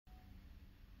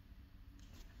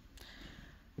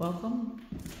Welcome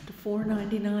to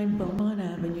 499 Beaumont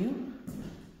Avenue,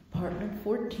 apartment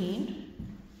 14.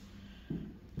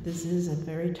 This is a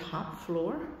very top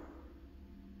floor,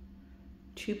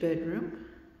 2-bedroom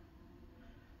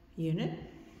unit.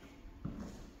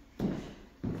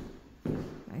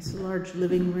 Nice large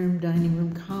living room, dining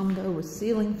room combo with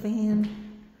ceiling fan.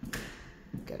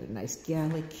 Got a nice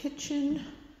galley kitchen.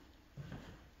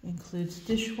 Includes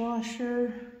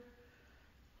dishwasher,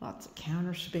 lots of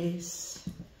counter space.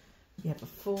 You have a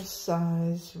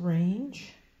full-size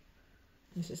range.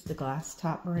 This is the glass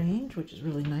top range, which is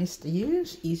really nice to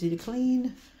use, easy to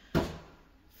clean.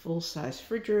 Full-size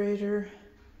refrigerator,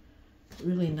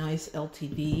 really nice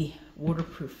LTV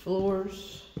waterproof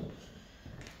floors.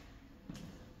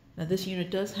 Now this unit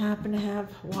does happen to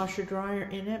have washer dryer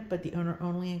in it, but the owner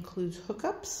only includes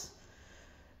hookups.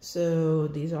 So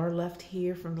these are left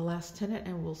here from the last tenant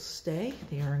and will stay.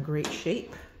 They are in great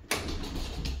shape.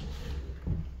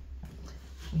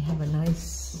 We have a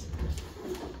nice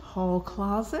hall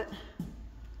closet.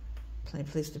 Plenty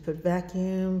of place to put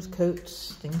vacuums,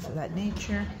 coats, things of that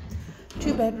nature.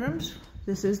 2 bedrooms.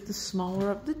 This is the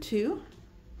smaller of the two.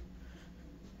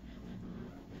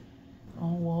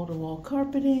 All wall-to-wall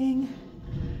carpeting.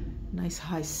 Nice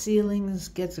high ceilings.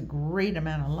 Gets a great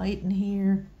amount of light in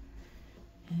here.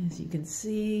 As you can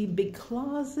see, big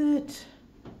closet.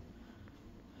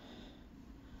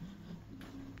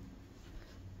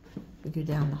 We go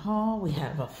down the hall, we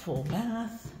have a full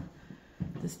bath.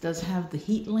 This does have the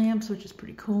heat lamps, which is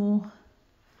pretty cool.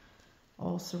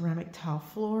 All ceramic tile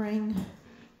flooring.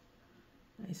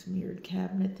 Nice mirrored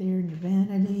cabinet there in your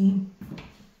vanity.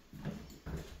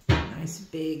 Nice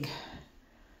big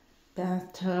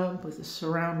bathtub with a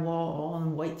surround wall, all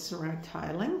in white ceramic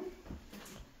tiling.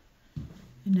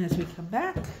 And as we come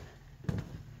back,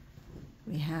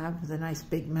 we have the nice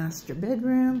big master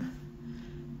bedroom.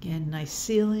 Again, nice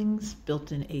ceilings,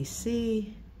 built-in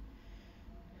AC.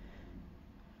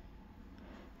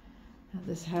 Now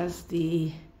this has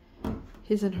the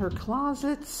his and her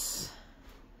closets.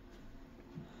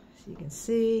 So you can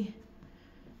see,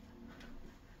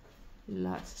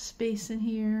 lots of space in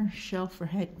here. Shelf for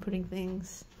putting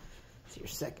things. It's your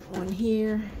second one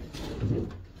here.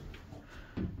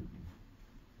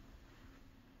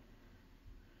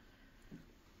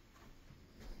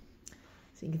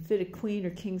 So you can fit a queen or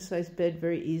king size bed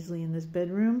very easily in this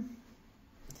bedroom.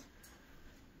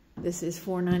 This is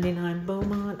 499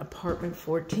 Beaumont, apartment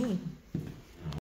 14.